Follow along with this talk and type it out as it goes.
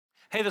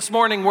Hey, this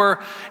morning we're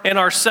in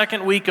our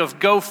second week of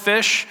Go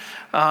Fish,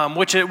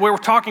 we're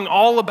talking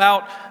all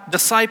about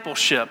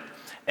discipleship.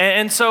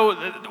 And so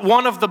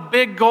one of the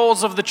big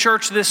goals of the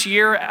church this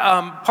year,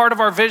 part of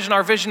our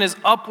vision is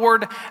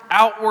upward,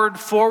 outward,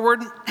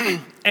 forward.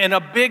 And a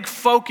big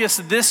focus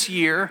this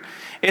year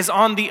is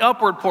on the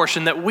upward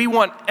portion, that we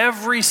want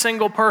every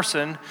single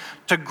person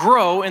to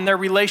grow in their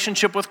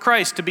relationship with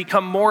Christ, to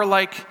become more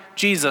like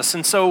Jesus.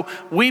 And so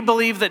we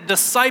believe that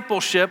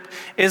discipleship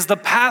is the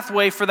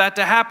pathway for that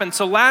to happen.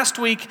 So last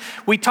week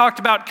we talked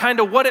about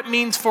kind of what it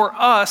means for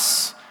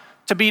us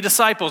to be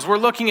disciples. We're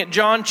looking at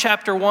John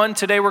chapter 1.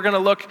 Today we're going to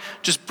look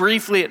just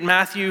briefly at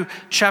Matthew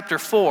chapter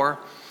 4.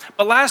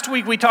 But last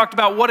week we talked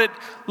about what it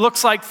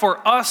looks like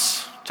for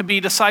us to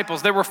be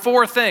disciples. There were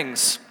four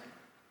things.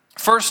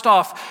 First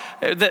off,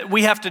 that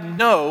we have to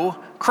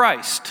know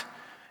Christ.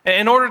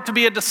 In order to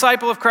be a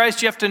disciple of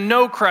Christ, you have to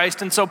know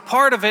Christ. And so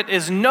part of it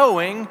is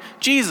knowing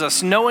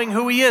Jesus, knowing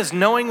who he is,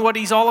 knowing what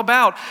he's all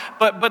about.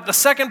 But the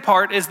second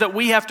part is that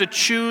we have to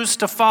choose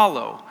to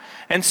follow.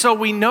 And so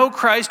we know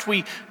Christ,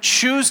 we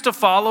choose to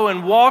follow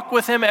and walk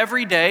with him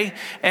every day.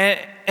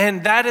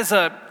 And that is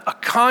a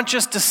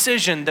conscious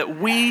decision that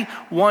we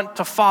want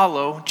to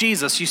follow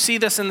Jesus. You see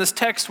this in this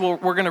text we're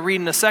going to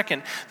read in a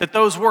second, that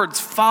those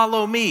words,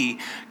 follow me,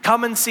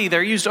 come and see,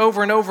 they're used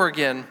over and over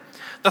again.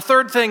 The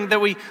third thing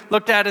that we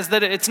looked at is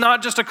that it's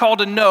not just a call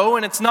to know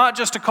and it's not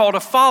just a call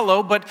to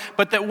follow, but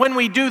that when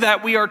we do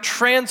that, we are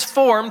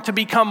transformed to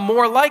become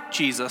more like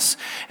Jesus.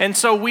 And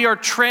so we are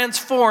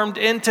transformed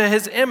into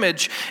his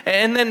image.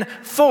 And then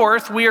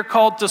fourth, we are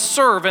called to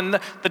serve. And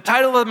the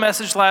title of the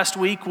message last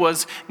week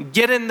was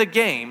Get in the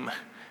Game.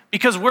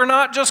 Because we're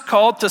not just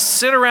called to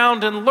sit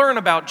around and learn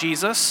about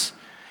Jesus.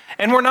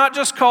 And we're not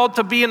just called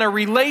to be in a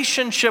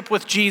relationship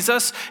with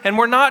Jesus, and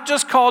we're not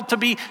just called to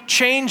be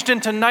changed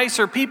into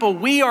nicer people.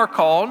 We are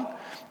called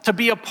to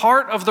be a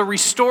part of the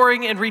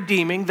restoring and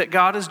redeeming that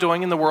God is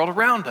doing in the world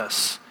around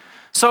us.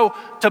 So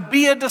to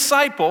be a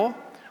disciple,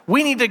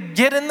 we need to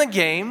get in the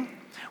game.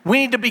 We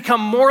need to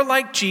become more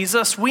like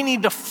Jesus. We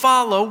need to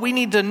follow. We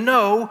need to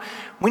know.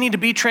 We need to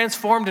be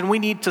transformed, and we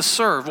need to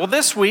serve. Well,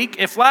 this week,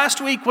 if last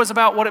week was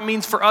about what it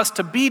means for us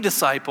to be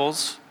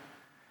disciples,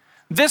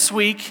 this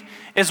week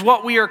is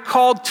what we are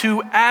called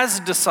to as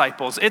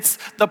disciples. It's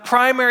the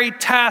primary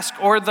task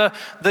or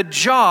the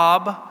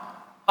job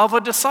of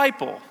a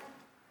disciple.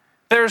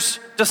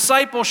 There's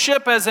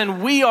discipleship as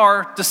in we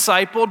are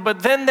discipled,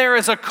 but then there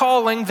is a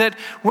calling that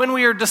when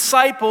we are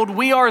discipled,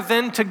 we are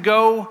then to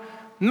go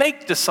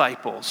make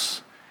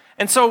disciples.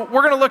 And so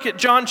we're going to look at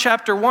John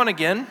chapter 1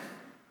 again.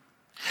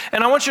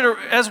 And I want you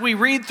to, as we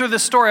read through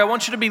this story, I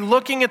want you to be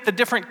looking at the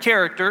different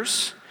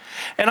characters.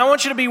 And I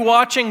want you to be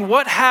watching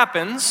what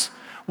happens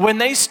when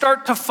they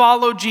start to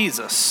follow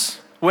Jesus,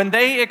 when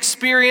they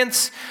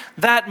experience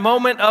that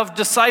moment of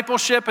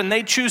discipleship and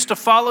they choose to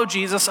follow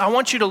Jesus. I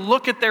want you to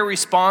look at their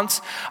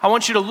response. I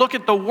want you to look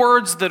at the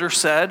words that are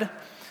said.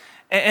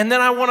 And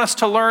then I want us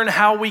to learn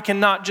how we can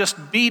not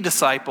just be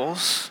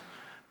disciples,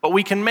 but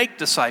we can make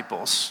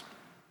disciples.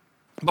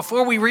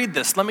 Before we read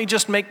this, let me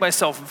just make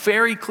myself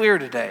very clear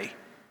today.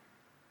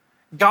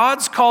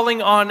 God's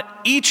calling on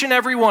each and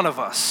every one of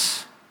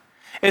us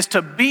is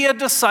to be a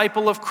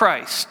disciple of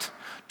Christ,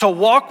 to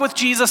walk with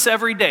Jesus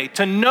every day,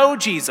 to know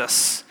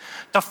Jesus,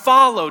 to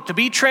follow, to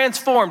be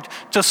transformed,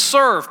 to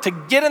serve, to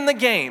get in the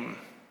game.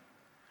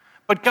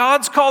 But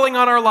God's calling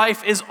on our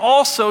life is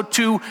also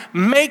to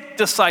make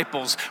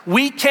disciples.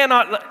 We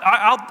cannot,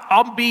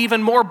 I'll be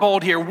even more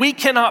bold here, we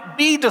cannot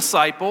be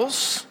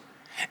disciples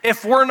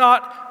if we're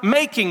not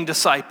making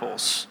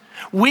disciples.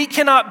 We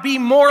cannot be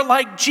more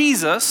like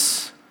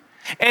Jesus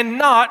and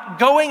not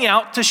going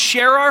out to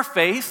share our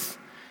faith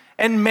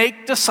and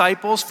make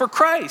disciples for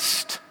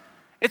Christ.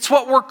 It's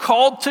what we're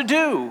called to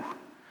do.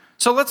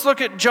 So let's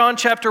look at John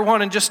chapter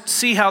 1 and just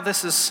see how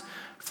this is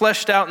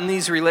fleshed out in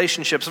these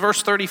relationships.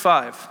 Verse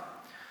 35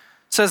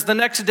 says, the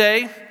next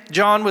day,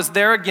 John was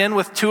there again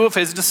with two of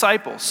his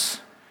disciples.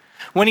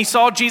 When he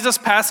saw Jesus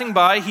passing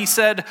by, he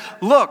said,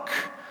 "Look,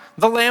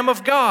 the Lamb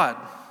of God."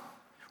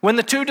 When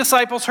the two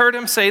disciples heard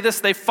him say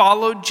this, they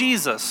followed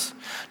Jesus.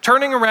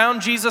 Turning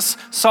around, Jesus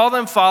saw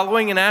them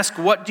following and asked,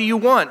 "What do you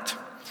want?"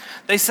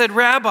 They said,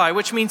 "Rabbi,"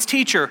 which means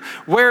teacher,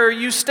 "where are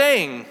you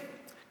staying?"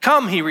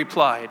 "Come," he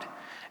replied,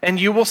 "and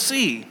you will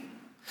see."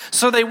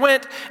 So they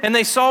went and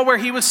they saw where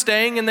he was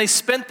staying and they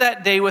spent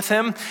that day with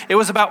him. It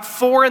was about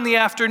 4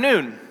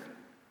 p.m.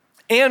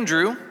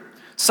 Andrew,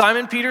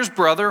 Simon Peter's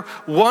brother,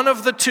 one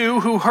of the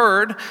two who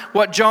heard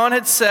what John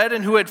had said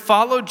and who had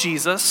followed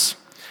Jesus,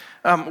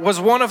 was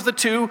one of the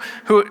two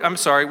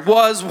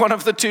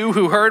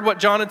who heard what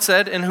John had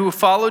said and who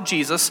followed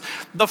Jesus.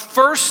 The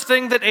first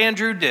thing that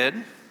Andrew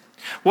did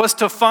was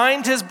to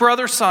find his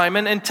brother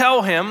Simon and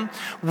tell him,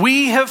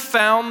 "We have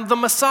found the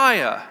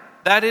Messiah,"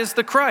 that is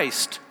the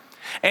Christ.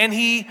 And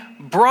he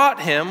brought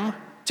him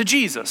to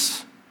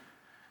Jesus.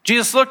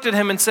 Jesus looked at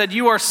him and said,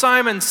 "You are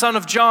Simon, son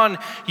of John.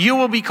 You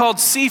will be called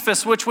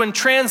Cephas," which when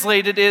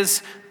translated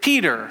is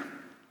Peter.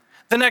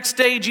 The next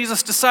day,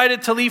 Jesus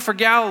decided to leave for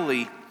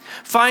Galilee.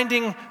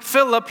 Finding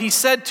Philip, he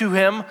said to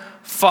him,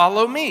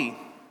 "Follow me."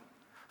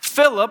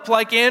 Philip,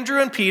 like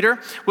Andrew and Peter,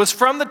 was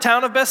from the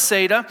town of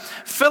Bethsaida.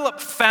 Philip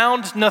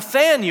found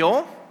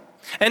Nathanael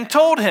and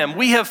told him,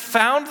 "We have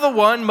found the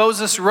one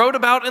Moses wrote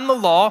about in the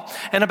law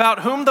and about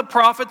whom the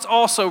prophets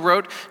also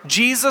wrote,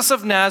 Jesus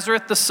of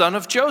Nazareth, the son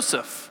of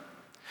Joseph."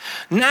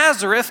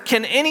 "Nazareth,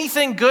 can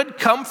anything good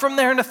come from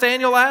there?"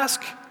 Nathanael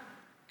asked.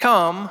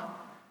 "Come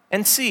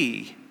and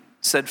see,"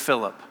 said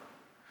Philip.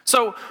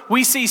 So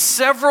we see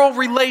several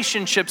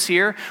relationships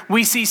here.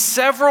 We see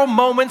several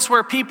moments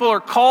where people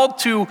are called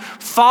to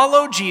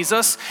follow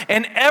Jesus.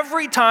 And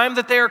every time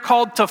that they are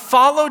called to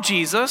follow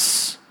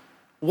Jesus,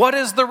 what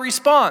is the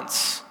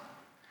response?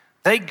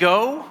 They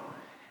go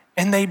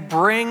and they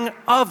bring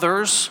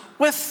others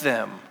with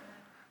them.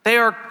 They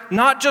are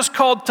not just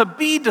called to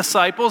be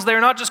disciples. They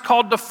are not just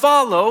called to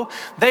follow.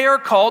 They are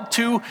called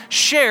to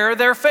share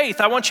their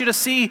faith. I want you to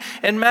see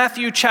in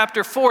Matthew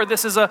chapter 4,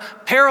 this is a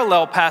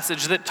parallel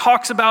passage that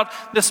talks about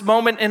this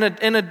moment in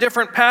a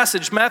different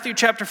passage. Matthew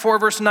chapter 4,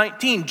 verse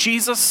 19,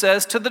 Jesus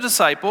says to the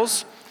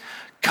disciples,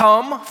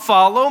 "Come,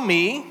 follow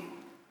me,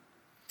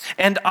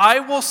 and I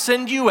will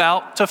send you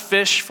out to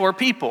fish for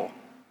people."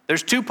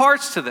 There's two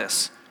parts to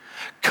this.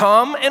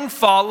 Come and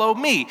follow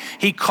me.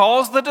 He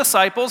calls the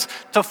disciples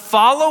to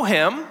follow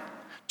him,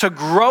 to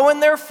grow in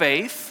their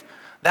faith,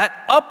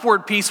 that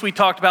upward piece we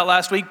talked about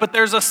last week, but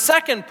there's a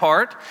second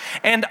part,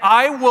 and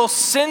I will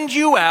send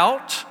you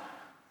out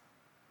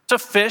to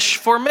fish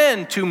for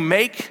men, to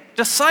make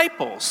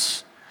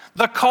disciples.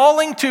 The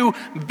calling to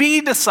be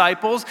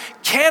disciples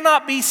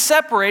cannot be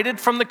separated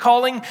from the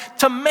calling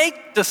to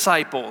make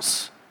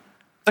disciples.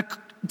 The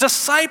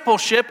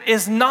discipleship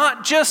is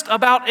not just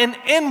about an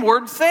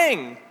inward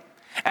thing.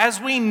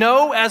 As we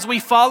know, as we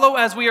follow,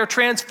 as we are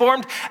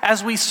transformed,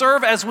 as we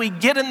serve, as we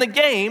get in the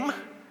game,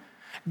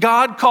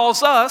 God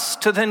calls us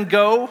to then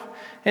go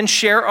and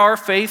share our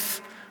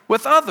faith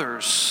with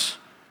others.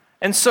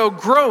 And so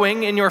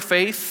growing in your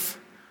faith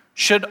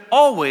should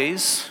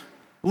always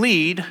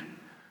lead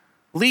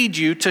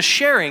you to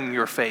sharing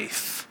your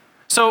faith.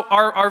 So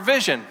our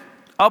vision,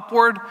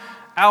 upward,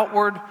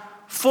 outward,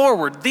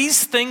 forward,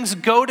 these things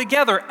go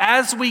together.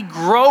 As we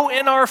grow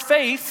in our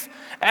faith,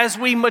 as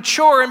we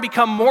mature and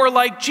become more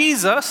like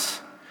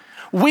Jesus,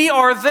 we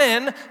are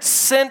then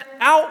sent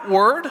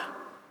outward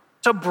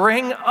to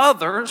bring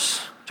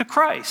others to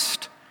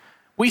Christ.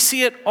 We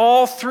see it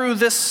all through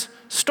this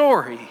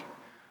story.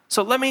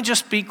 So let me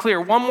just be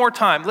clear one more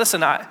time.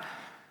 Listen,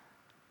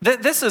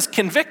 this is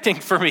convicting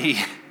for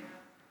me.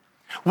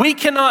 We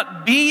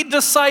cannot be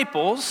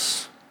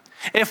disciples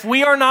if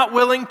we are not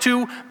willing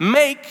to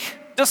make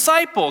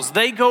disciples.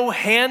 They go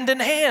hand in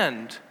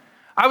hand.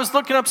 I was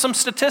looking up some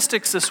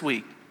statistics this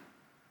week.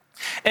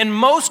 And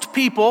most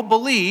people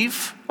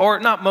believe, or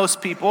not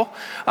most people,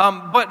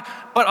 but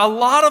a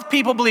lot of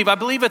people believe, I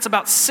believe it's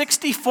about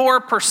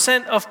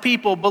 64% of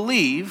people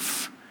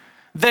believe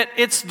that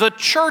it's the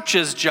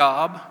church's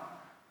job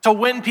to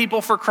win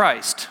people for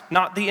Christ,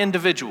 not the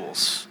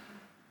individuals.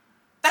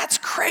 That's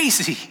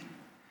crazy.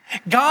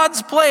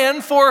 God's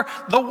plan for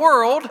the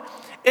world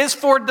is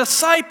for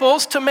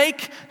disciples to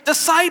make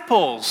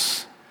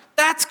disciples.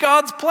 That's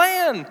God's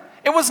plan.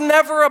 It was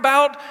never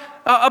about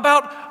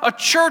a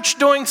church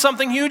doing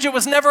something huge. It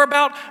was never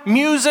about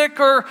music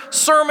or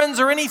sermons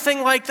or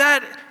anything like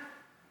that.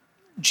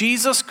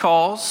 Jesus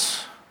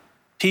calls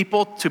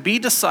people to be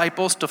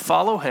disciples, to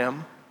follow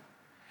him.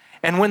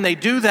 And when they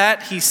do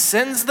that, he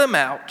sends them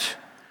out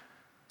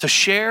to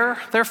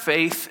share their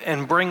faith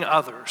and bring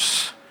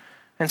others.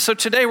 And so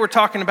today we're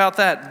talking about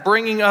that,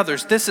 bringing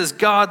others. This is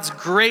God's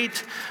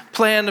great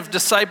plan of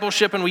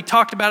discipleship, and we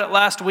talked about it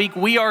last week.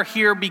 We are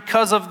here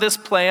because of this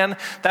plan.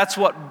 That's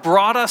what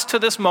brought us to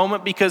this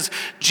moment, because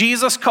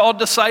Jesus called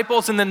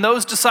disciples, and then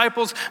those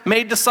disciples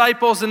made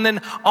disciples, and then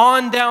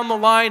on down the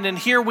line, and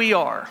here we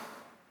are.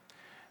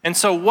 And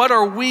so what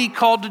are we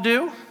called to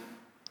do?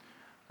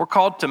 We're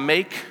called to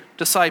make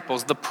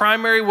disciples. The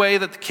primary way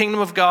that the kingdom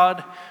of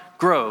God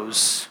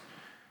grows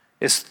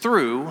is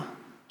through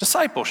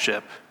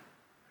discipleship.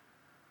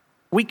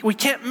 We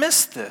can't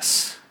miss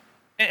this.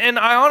 And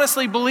I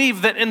honestly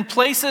believe that in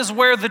places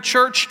where the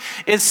church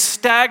is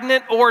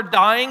stagnant or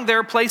dying, there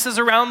are places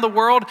around the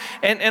world,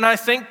 and I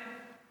think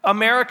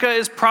America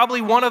is probably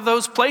one of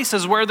those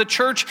places where the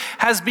church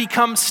has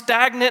become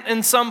stagnant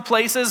in some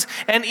places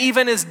and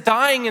even is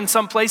dying in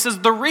some places.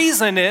 The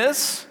reason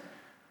is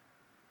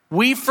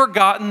we've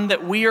forgotten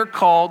that we are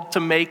called to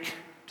make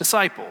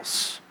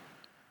disciples.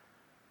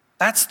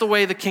 That's the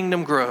way the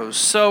kingdom grows.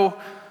 So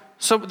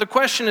the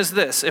question is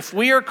this: if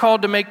we are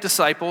called to make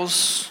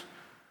disciples,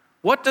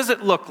 what does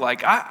it look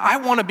like? I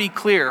want to be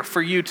clear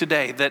for you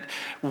today that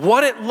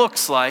what it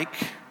looks like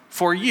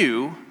for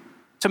you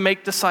to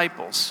make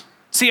disciples.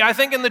 See, I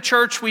think in the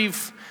church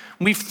we've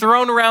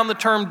thrown around the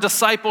term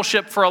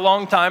discipleship for a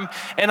long time,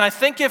 and I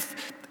think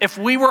if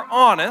we were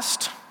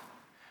honest,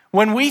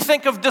 when we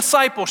think of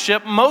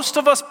discipleship, most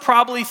of us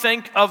probably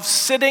think of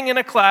sitting in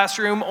a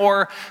classroom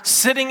or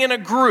sitting in a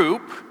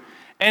group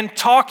and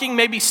talking,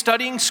 maybe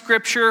studying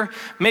scripture,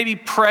 maybe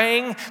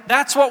praying.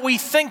 That's what we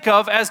think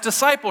of as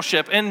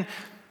discipleship. And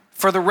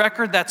For the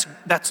record,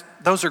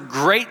 those are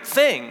great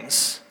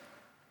things.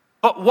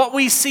 But what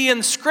we see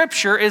in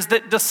Scripture is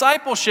that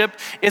discipleship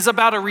is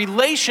about a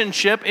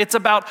relationship. It's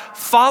about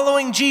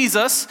following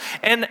Jesus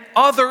and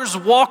others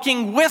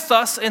walking with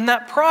us in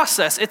that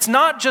process. It's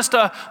not just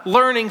a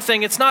learning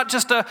thing. It's not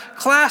just a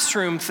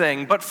classroom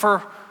thing. But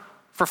for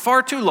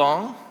far too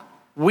long,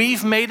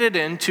 we've made it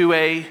into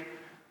a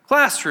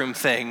classroom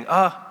thing,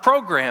 a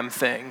program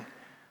thing.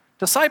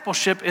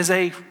 Discipleship is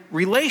a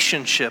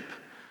relationship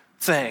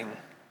thing.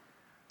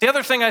 The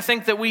other thing I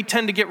think that we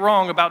tend to get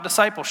wrong about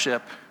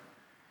discipleship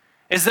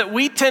is that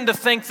we tend to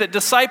think that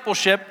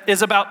discipleship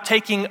is about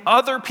taking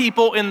other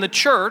people in the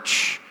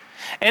church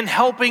and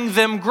helping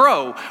them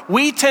grow.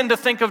 We tend to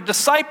think of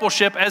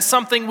discipleship as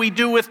something we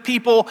do with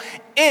people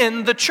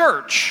in the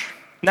church.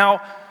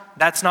 Now,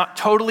 that's not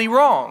totally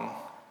wrong,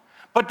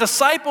 but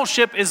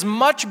discipleship is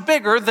much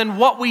bigger than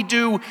what we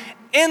do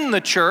in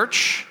the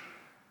church.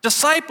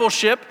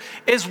 Discipleship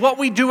is what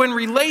we do in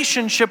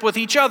relationship with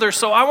each other.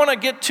 So I want to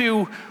get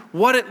to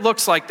what it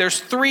looks like. There's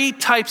 3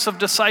 types of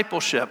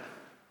discipleship.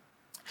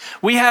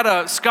 We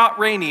had Scott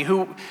Rainey,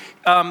 who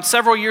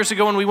several years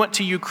ago when we went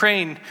to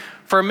Ukraine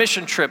for a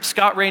mission trip,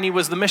 Scott Rainey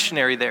was the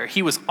missionary there.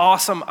 He was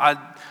awesome. I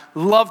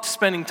loved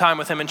spending time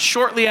with him. And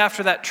shortly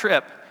after that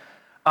trip,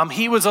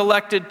 he was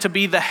elected to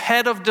be the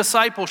head of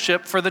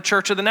discipleship for the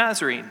Church of the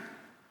Nazarene.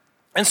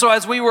 And so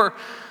as we were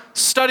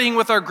studying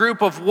with our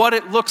group of what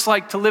it looks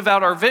like to live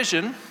out our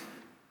vision,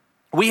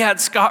 we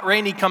had Scott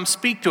Rainey come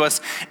speak to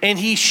us, and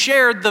he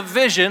shared the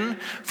vision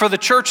for the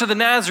Church of the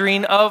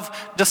Nazarene of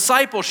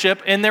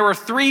discipleship, and there were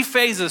 3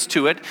 phases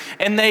to it,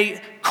 and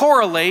they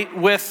correlate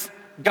with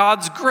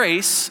God's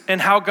grace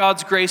and how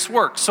God's grace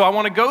works. So I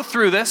want to go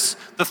through this,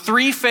 the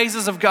 3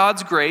 phases of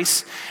God's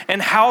grace, and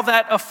how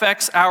that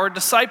affects our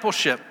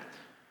discipleship.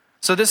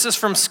 So this is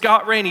from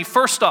Scott Rainey.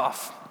 First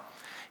off,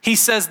 he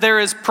says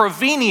there is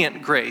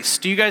prevenient grace.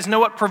 Do you guys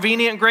know what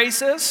prevenient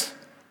grace is?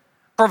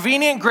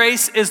 Prevenient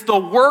grace is the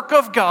work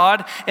of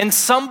God in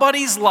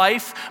somebody's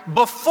life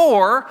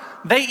before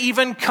they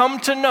even come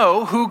to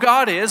know who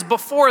God is,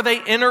 before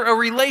they enter a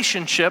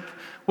relationship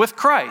with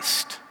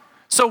Christ.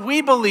 So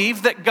we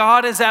believe that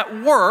God is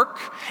at work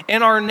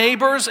in our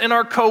neighbors and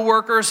our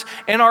coworkers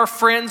and our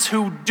friends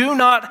who do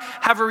not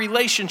have a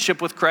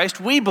relationship with Christ.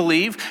 We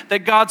believe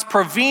that God's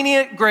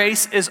prevenient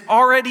grace is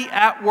already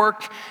at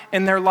work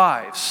in their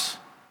lives.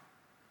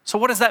 So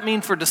what does that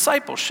mean for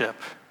discipleship?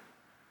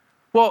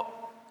 Well,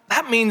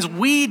 that means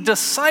we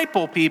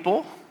disciple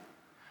people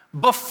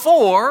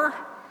before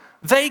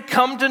they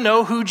come to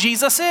know who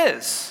Jesus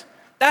is.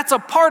 That's a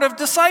part of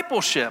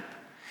discipleship,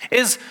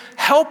 is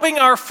helping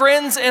our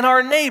friends and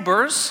our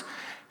neighbors,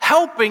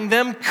 helping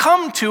them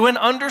come to an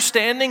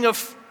understanding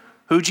of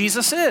who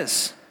Jesus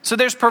is. So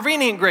there's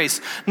prevenient grace.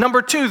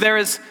 Number 2, there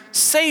is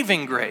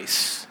saving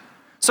grace.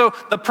 So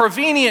the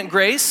prevenient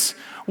grace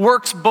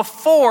works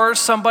before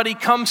somebody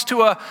comes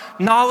to a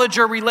knowledge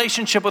or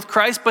relationship with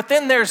Christ, but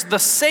then there's the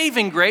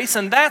saving grace,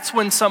 and that's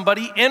when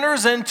somebody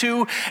enters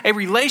into a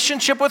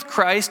relationship with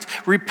Christ,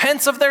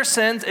 repents of their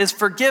sins, is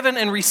forgiven,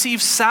 and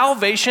receives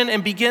salvation,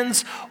 and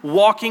begins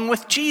walking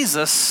with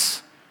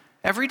Jesus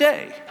every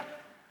day.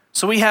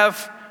 So we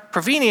have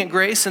prevenient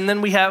grace, and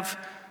then we have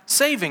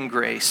saving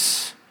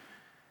grace.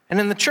 And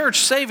in the church,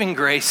 saving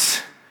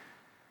grace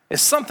is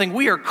something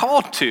we are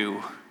called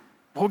to.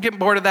 We'll get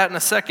more to that in a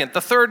second.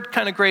 The third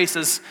kind of grace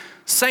is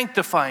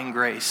sanctifying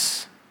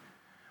grace.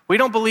 We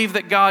don't believe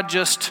that God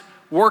just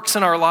works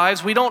in our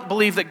lives. We don't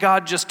believe that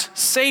God just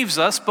saves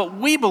us, but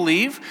we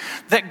believe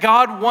that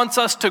God wants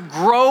us to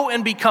grow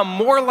and become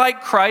more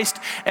like Christ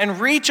and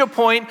reach a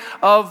point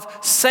of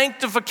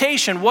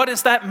sanctification. What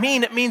does that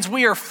mean? It means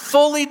we are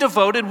fully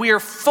devoted. We are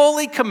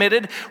fully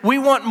committed. We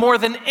want more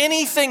than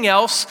anything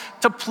else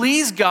to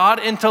please God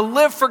and to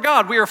live for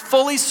God. We are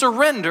fully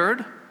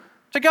surrendered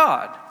to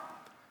God.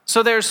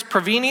 So there's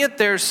prevenient,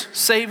 there's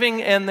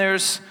saving, and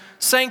there's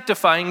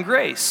sanctifying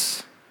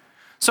grace.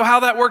 So how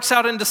that works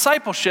out in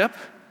discipleship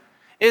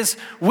is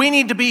we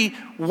need to be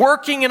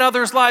working in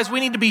others' lives. We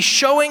need to be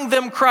showing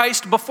them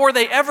Christ before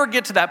they ever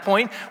get to that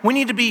point. We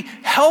need to be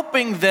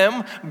helping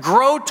them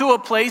grow to a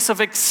place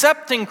of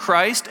accepting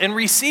Christ and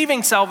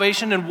receiving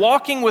salvation and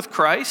walking with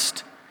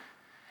Christ.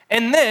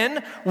 And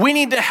then we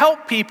need to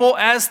help people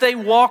as they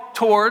walk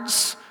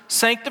towards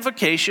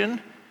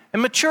sanctification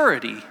and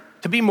maturity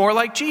to be more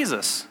like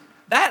Jesus.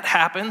 That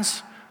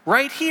happens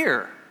right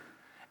here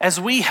as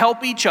we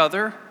help each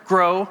other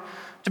grow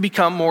to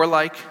become more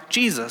like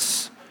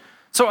Jesus.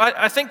 So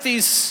I think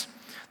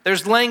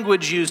there's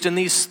language used in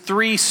these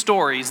 3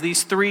 stories,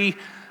 these 3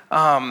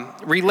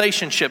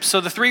 relationships.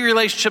 So the 3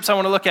 relationships I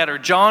want to look at are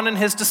John and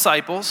his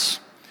disciples,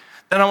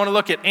 then I want to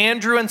look at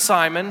Andrew and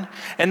Simon,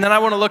 and then I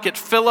want to look at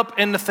Philip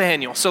and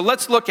Nathanael. So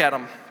let's look at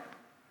them.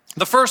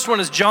 The first one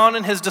is John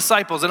and his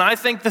disciples, and I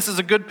think this is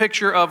a good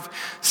picture of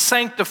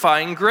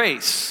sanctifying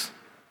grace.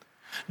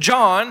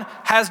 John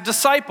has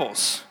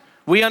disciples.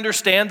 We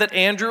understand that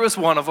Andrew is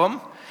one of them,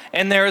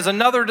 and there is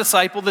another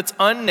disciple that's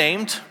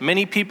unnamed.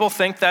 Many people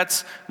think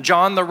that's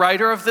John, the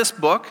writer of this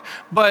book,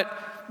 but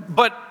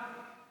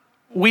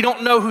We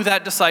don't know who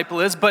that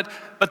disciple is, but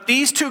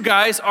these two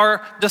guys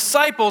are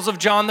disciples of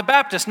John the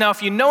Baptist. Now,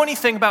 if you know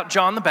anything about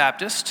John the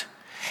Baptist,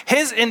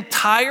 his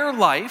entire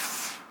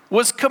life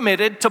was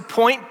committed to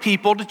point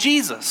people to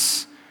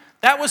Jesus.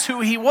 That was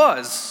who he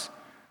was.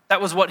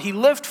 That was what he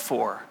lived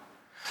for.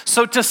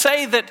 So to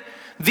say that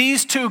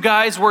these two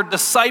guys were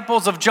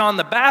disciples of John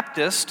the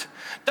Baptist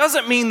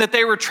doesn't mean that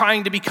they were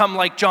trying to become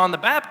like John the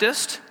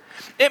Baptist.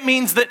 It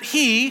means that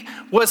he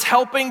was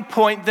helping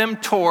point them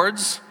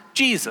towards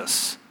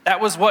Jesus. That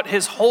was what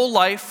his whole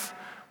life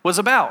was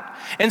about.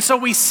 And so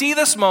we see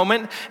this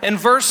moment in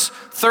verse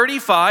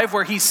 35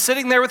 where he's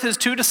sitting there with his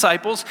two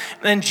disciples,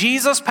 and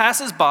Jesus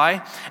passes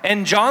by,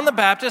 and John the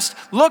Baptist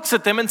looks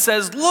at them and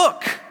says,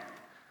 "Look,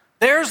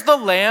 there's the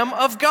Lamb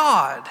of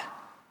God."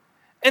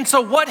 And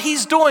so what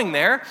he's doing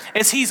there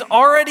is he's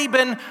already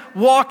been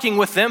walking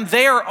with them.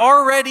 They are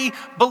already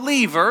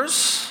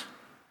believers,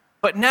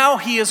 but now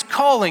he is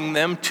calling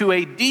them to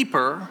a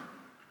deeper,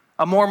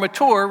 a more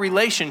mature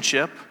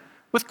relationship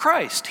with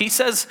Christ. He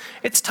says,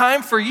 it's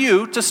time for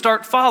you to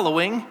start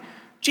following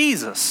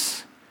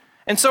Jesus.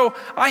 And so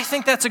I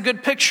think that's a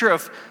good picture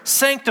of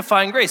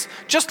sanctifying grace.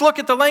 Just look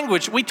at the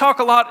language. We talk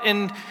a lot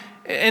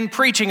in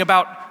preaching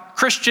about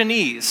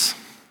Christianese.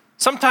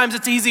 Sometimes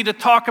it's easy to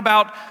talk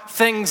about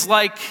things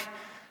like,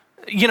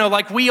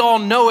 like we all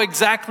know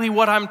exactly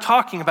what I'm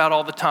talking about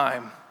all the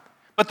time.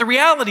 But the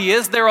reality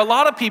is there are a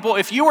lot of people,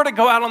 if you were to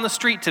go out on the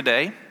street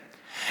today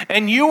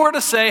and you were to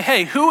say,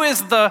 hey, who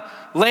is the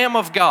Lamb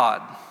of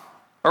God?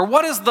 Or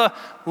what is the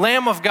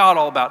Lamb of God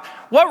all about?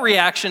 What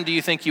reaction do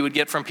you think you would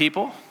get from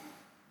people?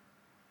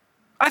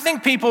 I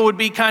think people would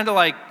be kind of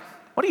like,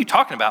 what are you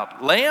talking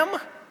about? Lamb?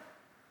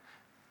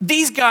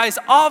 These guys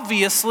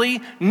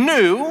obviously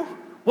knew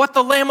what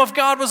the Lamb of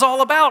God was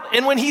all about.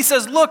 And when he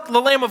says, look,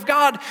 the Lamb of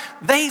God,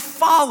 they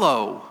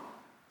follow.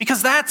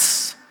 Because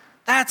that's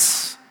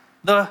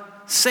the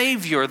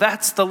Savior.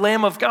 That's the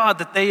Lamb of God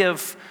that they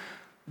have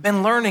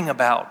been learning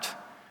about,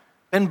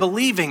 been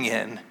believing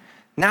in.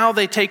 Now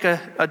they take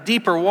a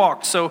deeper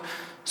walk. So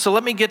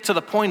let me get to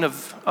the point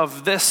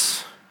of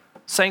this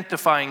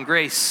sanctifying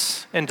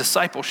grace and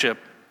discipleship.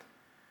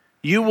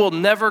 You will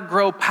never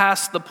grow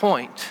past the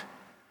point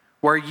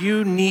where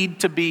you need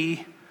to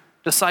be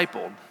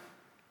discipled.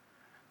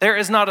 There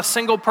is not a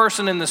single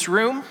person in this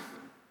room.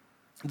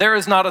 There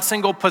is not a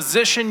single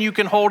position you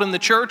can hold in the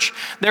church.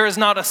 There is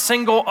not a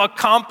single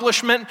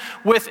accomplishment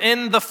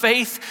within the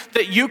faith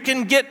that you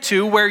can get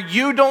to where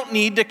you don't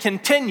need to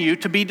continue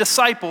to be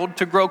discipled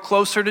to grow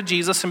closer to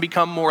Jesus and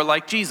become more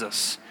like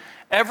Jesus.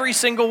 Every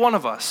single one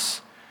of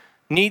us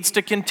needs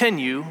to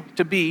continue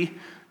to be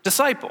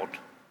discipled.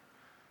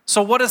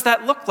 So what does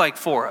that look like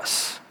for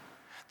us?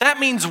 That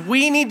means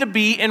we need to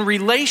be in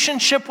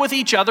relationship with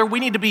each other. We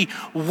need to be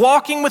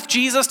walking with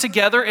Jesus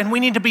together, and we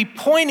need to be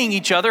pointing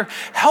each other,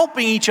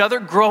 helping each other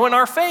grow in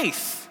our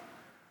faith.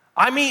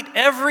 I meet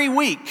every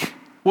week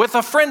with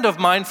a friend of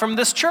mine from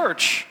this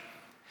church.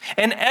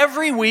 And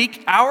every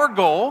week, our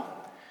goal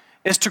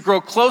is to grow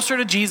closer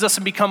to Jesus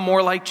and become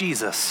more like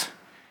Jesus.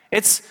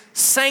 It's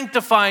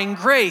sanctifying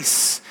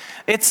grace.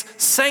 It's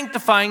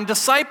sanctifying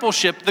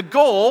discipleship. The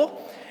goal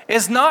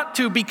is not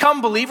to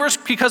become believers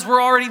because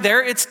we're already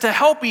there. It's to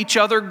help each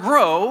other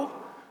grow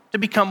to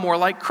become more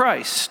like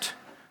Christ.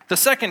 The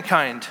second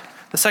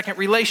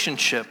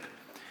relationship,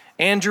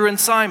 Andrew and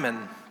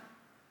Simon.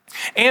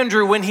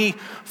 Andrew, when he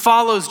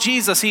follows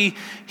Jesus, he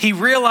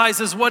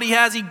realizes what he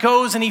has. He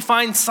goes and he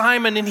finds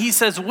Simon and he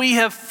says, we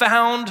have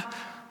found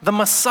the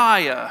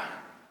Messiah.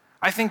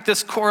 I think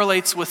this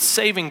correlates with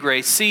saving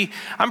grace. See,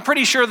 I'm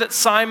pretty sure that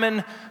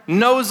Simon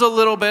knows a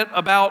little bit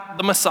about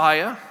the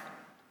Messiah.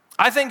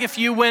 I think if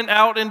you went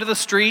out into the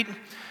street,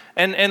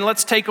 and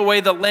let's take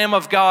away the Lamb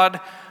of God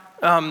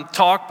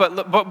talk,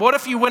 but what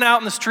if you went out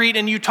in the street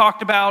and you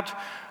talked about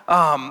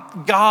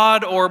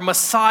God or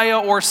Messiah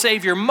or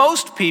Savior?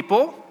 Most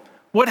people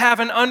would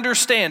have an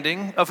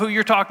understanding of who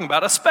you're talking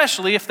about,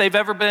 especially if they've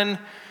ever been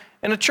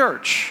in a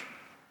church.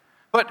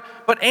 But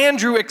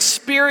Andrew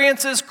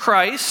experiences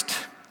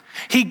Christ.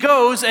 He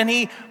goes and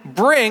he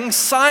brings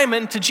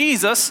Simon to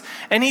Jesus,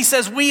 and he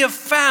says, we have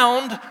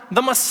found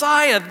the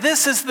Messiah.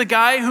 This is the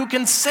guy who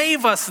can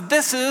save us.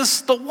 This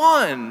is the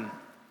one.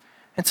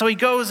 And so he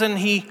goes and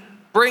he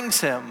brings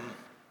him.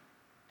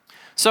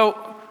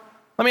 So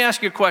let me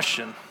ask you a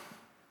question.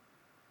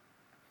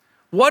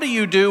 What do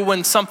you do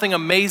when something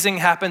amazing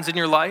happens in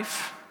your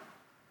life?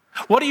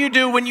 What do you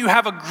do when you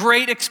have a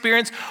great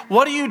experience?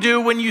 What do you do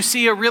when you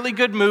see a really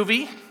good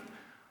movie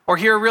or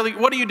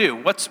what do you do?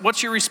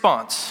 What's your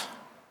response?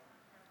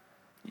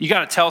 You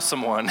got to tell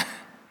someone.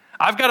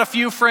 I've got a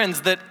few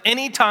friends that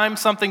anytime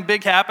something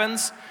big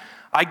happens,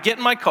 I get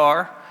in my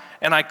car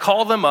and I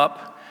call them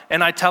up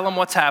and I tell them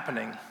what's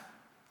happening.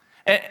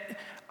 And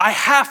I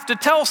have to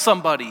tell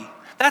somebody.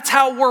 That's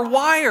how we're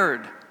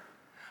wired.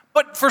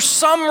 But for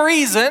some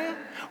reason,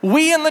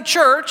 we in the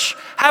church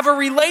have a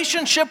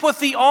relationship with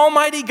the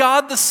Almighty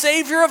God, the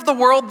Savior of the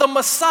world, the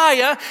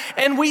Messiah,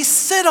 and we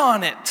sit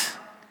on it.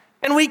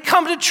 And we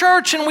come to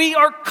church and we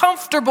are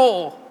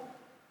comfortable.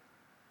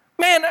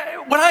 Man,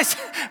 when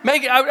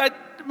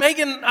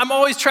Megan, I'm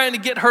always trying to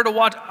get her to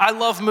watch. I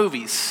love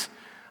movies.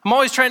 I'm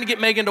always trying to get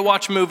Megan to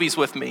watch movies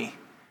with me.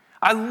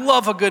 I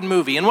love a good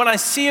movie. And when I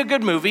see a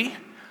good movie,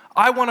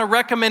 I want to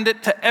recommend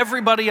it to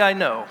everybody I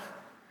know.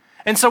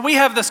 And so we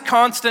have this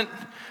constant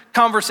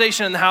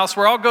conversation in the house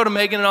where I'll go to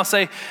Megan and I'll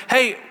say,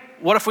 hey,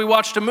 what if we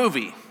watched a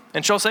movie?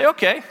 And she'll say,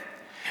 okay.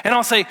 And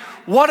I'll say,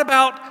 what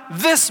about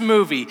this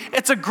movie?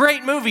 It's a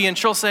great movie. And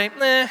she'll say,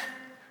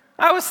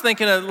 I was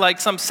thinking of like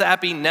some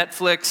sappy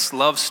Netflix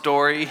love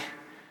story.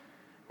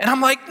 And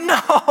I'm like,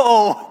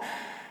 no,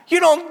 you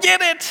don't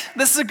get it.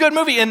 This is a good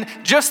movie. And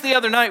just the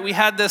other night, we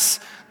had this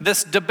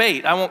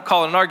debate. I won't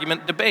call it an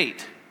argument,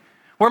 debate.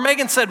 Where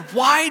Megan said,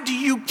 why do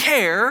you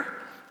care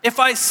if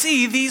I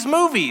see these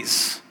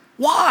movies?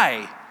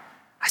 Why?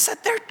 I said,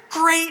 they're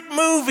great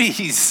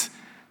movies.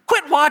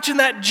 Quit watching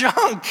that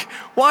junk.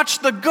 Watch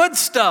the good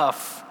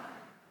stuff.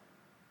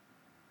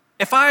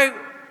 If I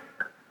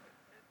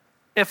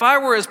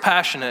were as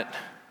passionate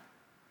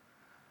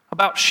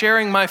about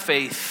sharing my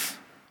faith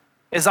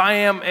as I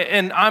am,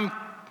 and I'm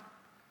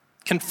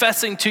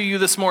confessing to you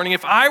this morning,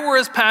 if I were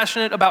as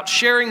passionate about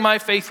sharing my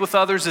faith with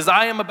others as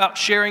I am about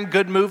sharing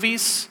good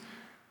movies,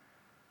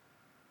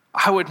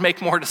 I would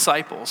make more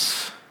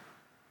disciples.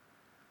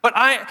 But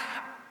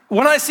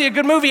when I see a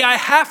good movie, I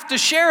have to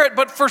share it,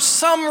 but for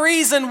some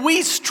reason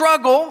we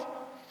struggle.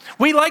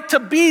 We like to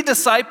be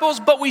disciples,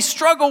 but we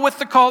struggle with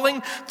the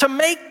calling to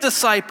make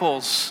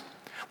disciples.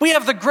 We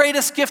have the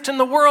greatest gift in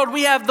the world.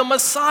 We have the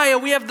Messiah.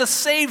 We have the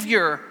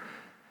Savior.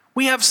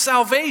 We have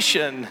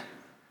salvation.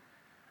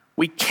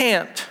 We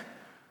can't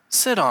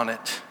sit on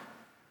it.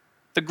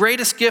 The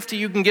greatest gift that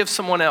you can give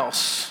someone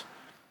else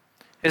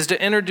is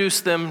to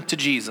introduce them to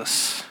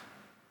Jesus.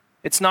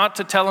 It's not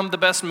to tell them the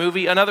best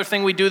movie. Another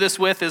thing we do this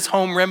with is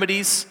home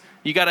remedies.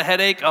 You got a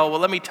headache? Oh, well,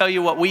 let me tell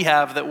you what we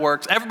have that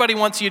works. Everybody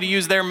wants you to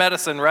use their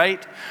medicine,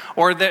 right?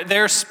 Or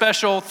their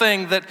special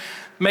thing that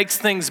makes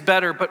things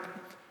better. But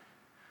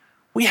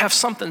we have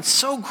something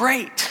so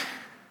great.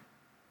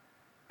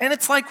 And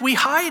it's like we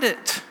hide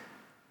it.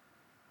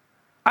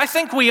 I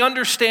think we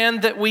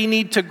understand that we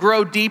need to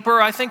grow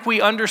deeper. I think we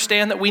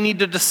understand that we need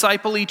to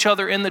disciple each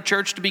other in the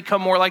church to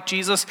become more like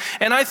Jesus.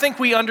 And I think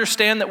we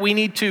understand that we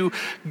need to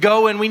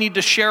go and we need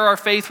to share our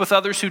faith with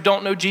others who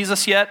don't know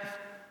Jesus yet.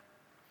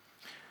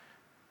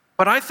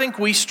 But I think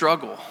we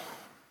struggle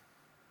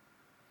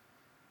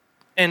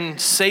in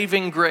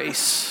saving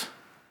grace.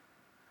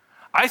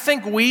 I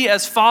think we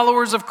as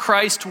followers of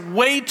Christ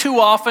way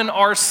too often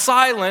are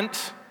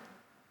silent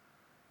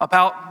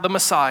about the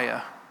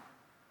Messiah.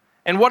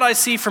 And what I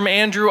see from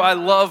Andrew, I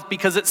love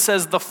because it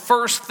says the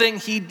first thing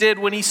he did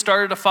when he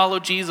started to follow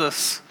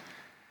Jesus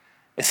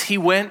is he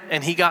went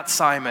and he got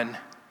Simon.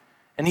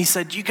 And he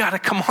said, you got to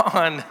come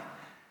on.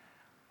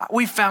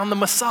 We found the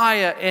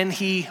Messiah. And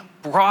he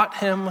brought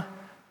him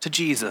to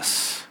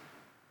Jesus.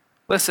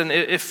 Listen,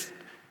 if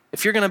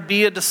you're going to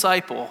be a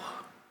disciple,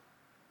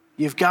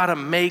 you've got to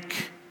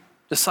make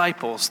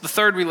disciples. The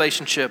third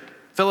relationship,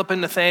 Philip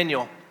and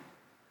Nathanael.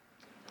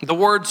 The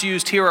words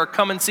used here are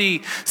come and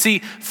see. See,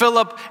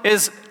 Philip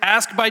is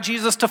asked by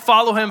Jesus to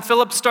follow him.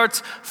 Philip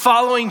starts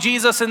following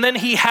Jesus, and then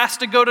he has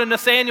to go to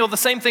Nathanael, the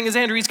same thing as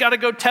Andrew. He's got to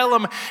go tell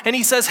him, and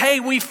he says, hey,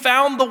 we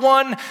found the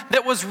one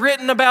that was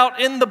written about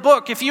in the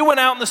book. If you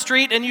went out in the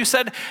street and you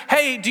said,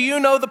 hey, do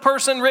you know the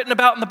person written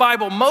about in the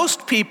Bible?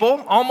 Most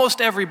people, almost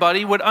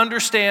everybody, would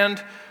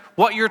understand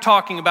what you're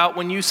talking about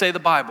when you say the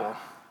Bible.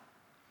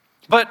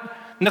 But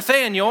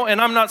Nathanael, and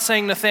I'm not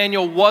saying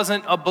Nathanael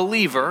wasn't a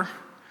believer,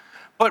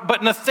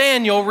 But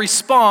Nathanael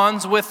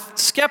responds with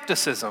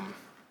skepticism.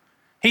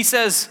 He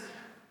says,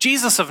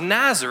 Jesus of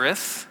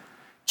Nazareth,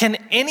 can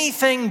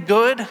anything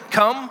good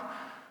come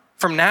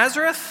from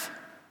Nazareth?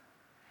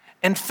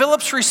 And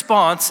Philip's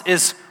response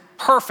is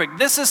perfect.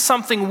 This is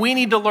something we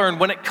need to learn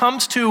when it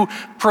comes to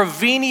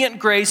prevenient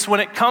grace,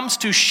 when it comes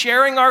to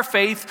sharing our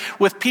faith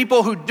with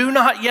people who do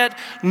not yet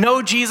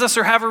know Jesus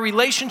or have a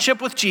relationship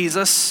with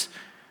Jesus.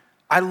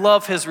 I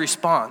love his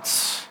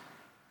response.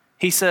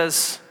 He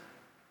says,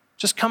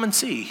 just come and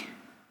see.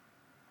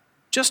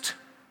 Just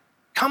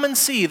come and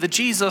see the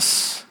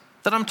Jesus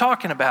that I'm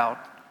talking about.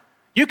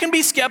 You can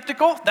be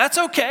skeptical, that's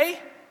okay,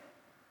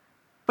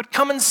 but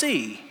come and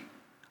see.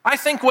 I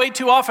think way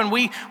too often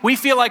we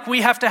feel like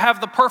we have to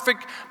have the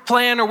perfect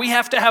plan, or we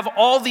have to have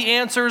all the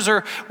answers,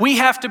 or we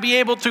have to be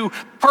able to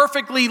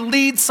perfectly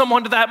lead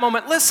someone to that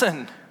moment.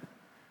 Listen,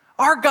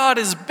 our God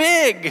is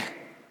big.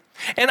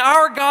 And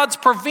our God's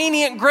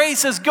prevenient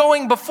grace is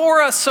going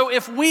before us. So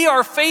if we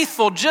are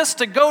faithful just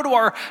to go to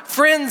our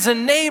friends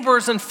and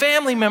neighbors and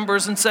family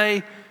members and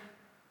say,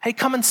 hey,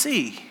 come and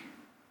see,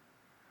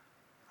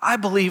 I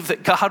believe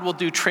that God will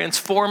do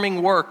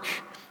transforming work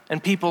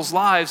in people's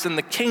lives and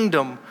the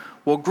kingdom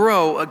will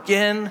grow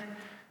again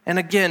and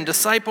again.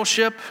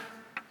 Discipleship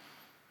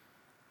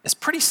is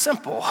pretty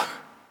simple.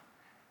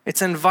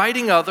 It's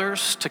inviting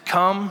others to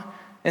come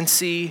and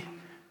see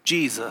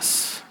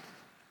Jesus.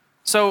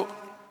 So,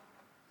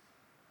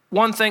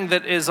 one thing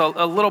that is a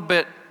little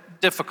bit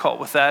difficult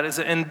with that is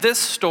in this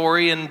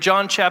story in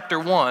John chapter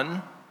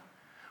 1,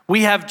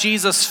 We have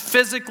Jesus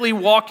physically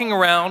walking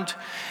around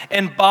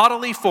in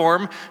bodily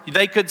form.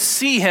 They could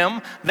see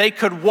him, they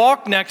could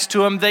walk next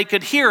to him, they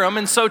could hear him.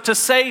 And so to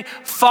say,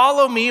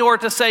 follow me, or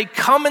to say,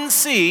 come and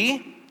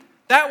see,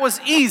 that was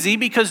easy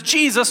because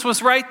Jesus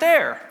was right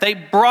there. They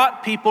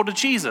brought people to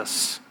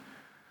Jesus.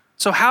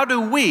 So how do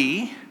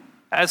we,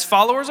 as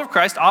followers of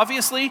Christ,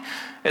 obviously,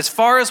 as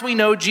far as we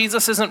know,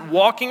 Jesus isn't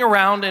walking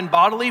around in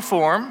bodily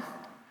form.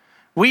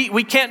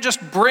 We can't just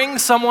bring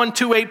someone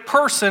to a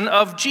person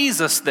of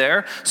Jesus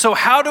there. So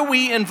how do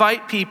we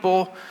invite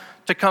people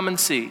to come and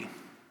see?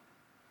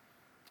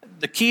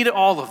 The key to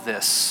all of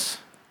this,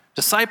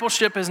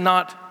 discipleship is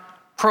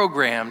not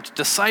programmed.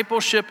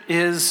 Discipleship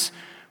is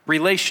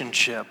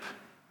relationship.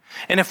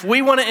 And if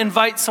we want to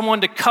invite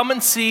someone to come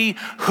and see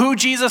who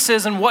Jesus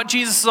is and what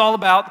Jesus is all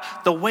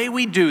about, the way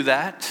we do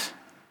that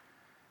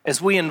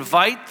is we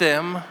invite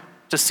them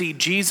to see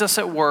Jesus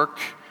at work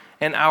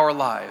in our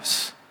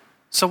lives.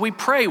 So we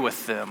pray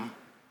with them.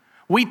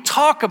 We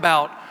talk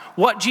about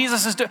what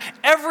Jesus is doing.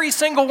 Every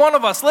single one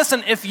of us,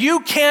 listen, if you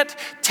can't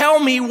tell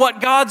me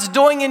what God's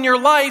doing in your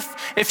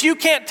life, if you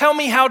can't tell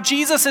me how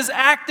Jesus is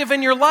active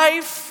in your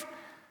life,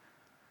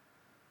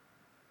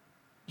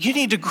 you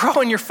need to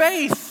grow in your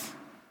faith.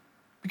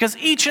 Because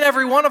each and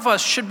every one of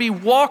us should be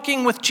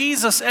walking with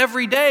Jesus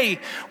every day.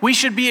 We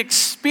should be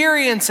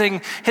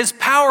experiencing his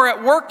power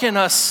at work in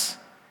us.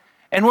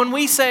 And when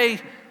we say,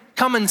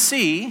 come and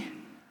see,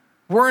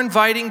 we're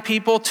inviting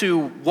people to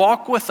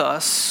walk with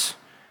us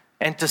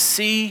and to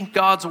see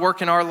God's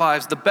work in our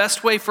lives. The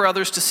best way for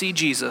others to see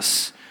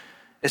Jesus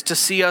is to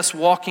see us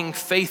walking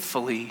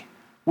faithfully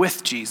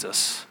with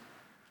Jesus.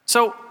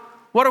 So,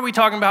 what are we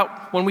talking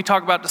about when we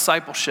talk about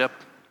discipleship?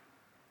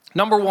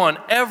 Number one,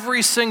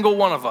 every single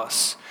one of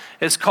us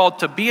is called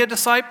to be a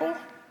disciple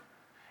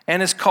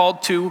and is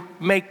called to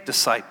make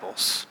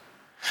disciples.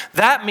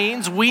 That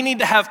means we need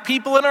to have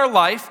people in our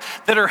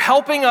life that are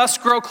helping us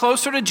grow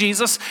closer to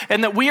Jesus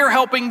and that we are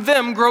helping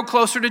them grow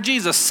closer to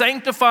Jesus.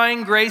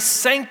 Sanctifying grace,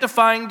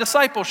 sanctifying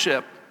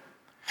discipleship.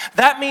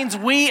 That means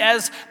we,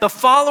 as the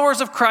followers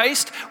of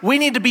Christ, we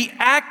need to be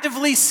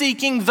actively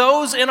seeking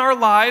those in our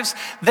lives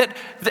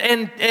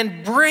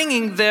and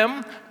bringing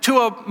them to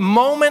a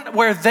moment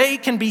where they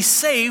can be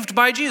saved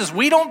by Jesus.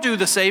 We don't do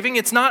the saving.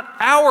 It's not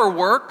our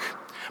work,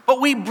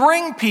 but we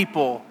bring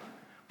people.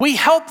 We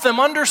help them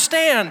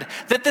understand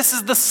that this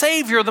is the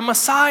Savior, the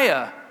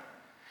Messiah.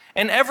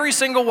 And every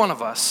single one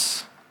of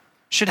us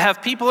should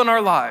have people in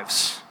our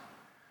lives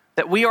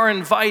that we are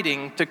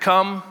inviting to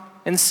come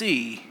and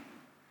see.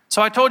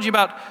 So I told you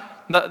about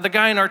the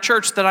guy in our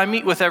church that I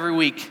meet with every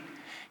week.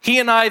 He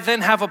and I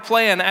then have a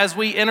plan as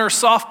we enter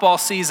softball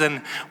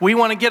season. We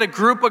want to get a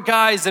group of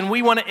guys and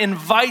we want to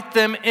invite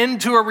them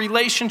into a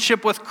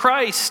relationship with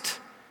Christ.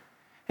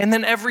 And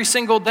then every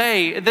single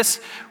day,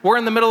 we're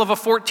in the middle of a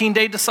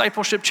 14-day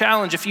discipleship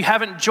challenge. If you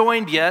haven't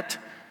joined yet,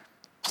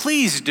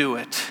 please do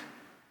it.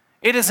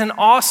 It is an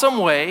awesome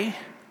way,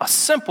 a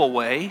simple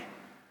way,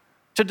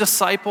 to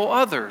disciple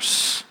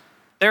others.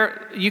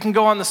 You can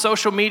go on the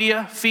social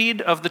media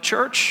feed of the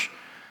church.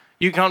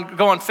 You can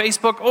go on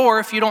Facebook, or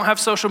if you don't have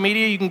social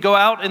media, you can go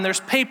out and there's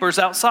papers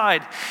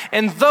outside.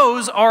 And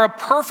those are a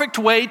perfect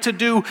way to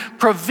do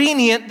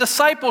prevenient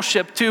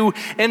discipleship, to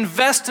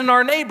invest in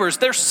our neighbors.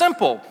 They're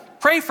simple.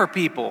 Pray for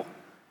people.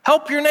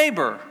 Help your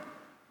neighbor.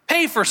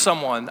 Pay for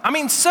someone. I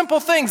mean, simple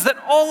things that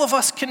all of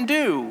us can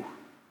do.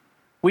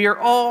 We are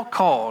all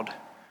called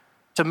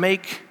to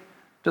make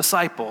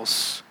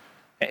disciples.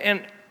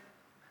 And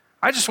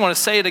I just want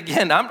to say it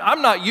again.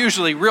 I'm not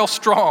usually real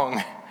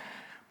strong,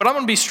 but I'm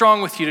going to be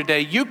strong with you today.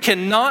 You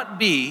cannot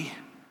be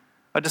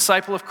a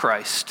disciple of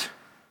Christ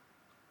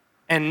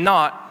and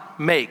not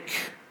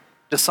make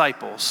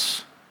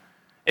disciples.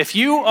 If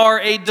you are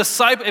a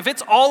disciple, if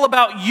it's all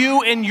about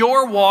you and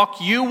your walk,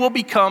 you will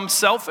become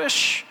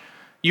selfish,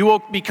 you will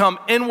become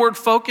inward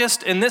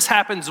focused, and this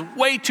happens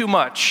way too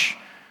much.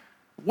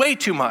 Way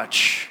too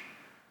much.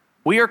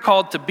 We are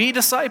called to be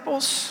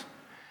disciples,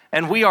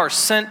 and we are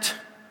sent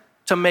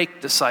to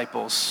make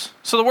disciples.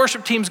 So the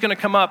worship team's going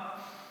to come up,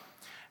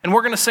 and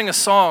we're going to sing a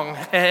song.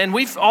 And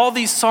all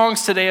these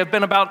songs today have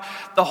been about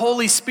the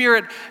Holy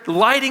Spirit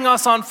lighting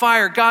us on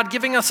fire, God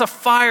giving us a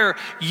fire.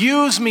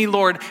 Use me,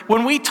 Lord.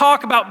 When we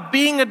talk about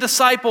being a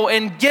disciple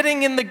and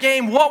getting in the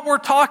game, what we're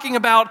talking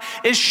about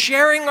is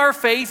sharing our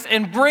faith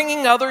and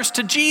bringing others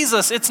to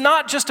Jesus. It's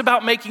not just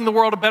about making the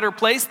world a better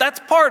place. That's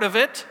part of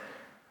it.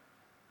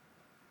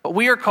 But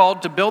we are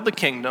called to build the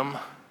kingdom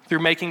through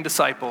making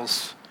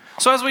disciples.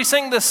 So as we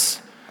sing this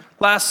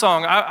last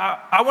song,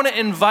 I want to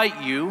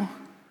invite you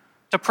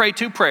to pray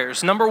two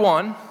prayers. Number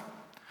one,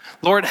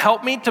 Lord,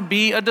 help me to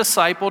be a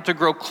disciple, to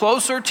grow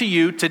closer to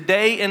you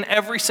today and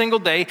every single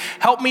day.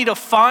 Help me to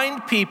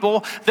find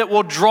people that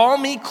will draw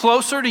me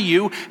closer to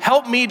you.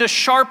 Help me to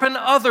sharpen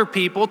other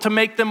people to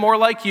make them more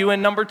like you.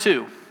 And number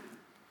two,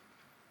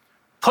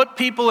 put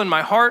people in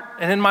my heart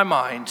and in my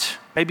mind,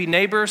 maybe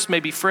neighbors,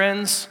 maybe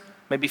friends,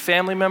 maybe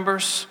family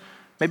members,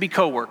 maybe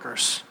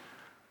coworkers.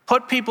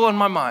 Put people in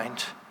my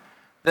mind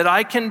that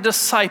I can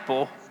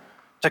disciple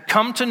to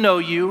come to know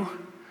you,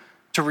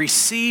 to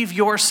receive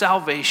your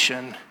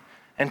salvation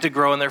and to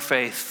grow in their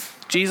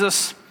faith.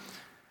 Jesus,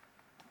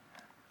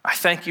 I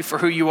thank you for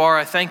who you are.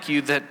 I thank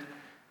you that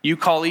you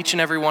call each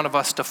and every one of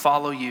us to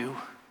follow you.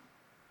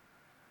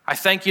 I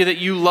thank you that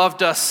you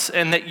loved us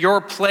and that your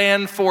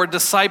plan for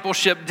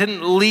discipleship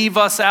didn't leave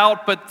us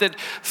out, but that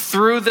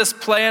through this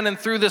plan and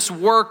through this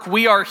work,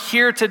 we are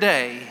here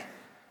today.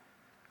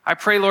 I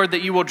pray, Lord,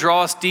 that you will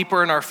draw us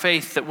deeper in our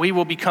faith, that we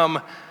will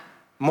become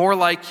more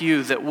like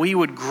you, that we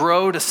would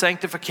grow to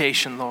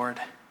sanctification,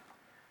 Lord.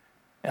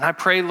 And I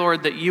pray,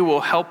 Lord, that you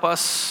will help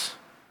us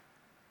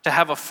to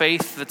have a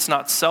faith that's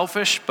not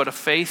selfish, but a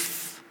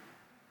faith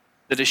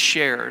that is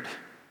shared.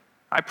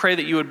 I pray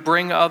that you would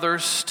bring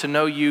others to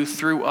know you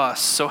through us.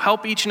 So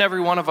help each and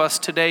every one of us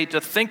today to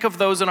think of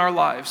those in our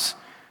lives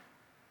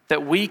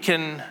that we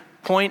can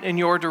point in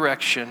your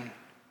direction.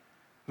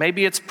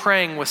 Maybe it's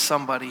praying with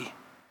somebody.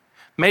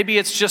 Maybe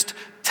it's just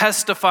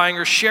testifying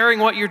or sharing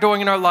what you're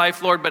doing in our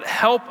life, Lord, but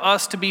help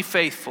us to be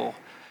faithful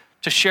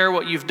to share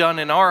what you've done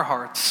in our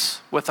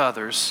hearts with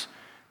others.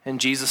 In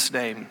Jesus'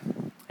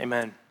 name,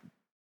 amen.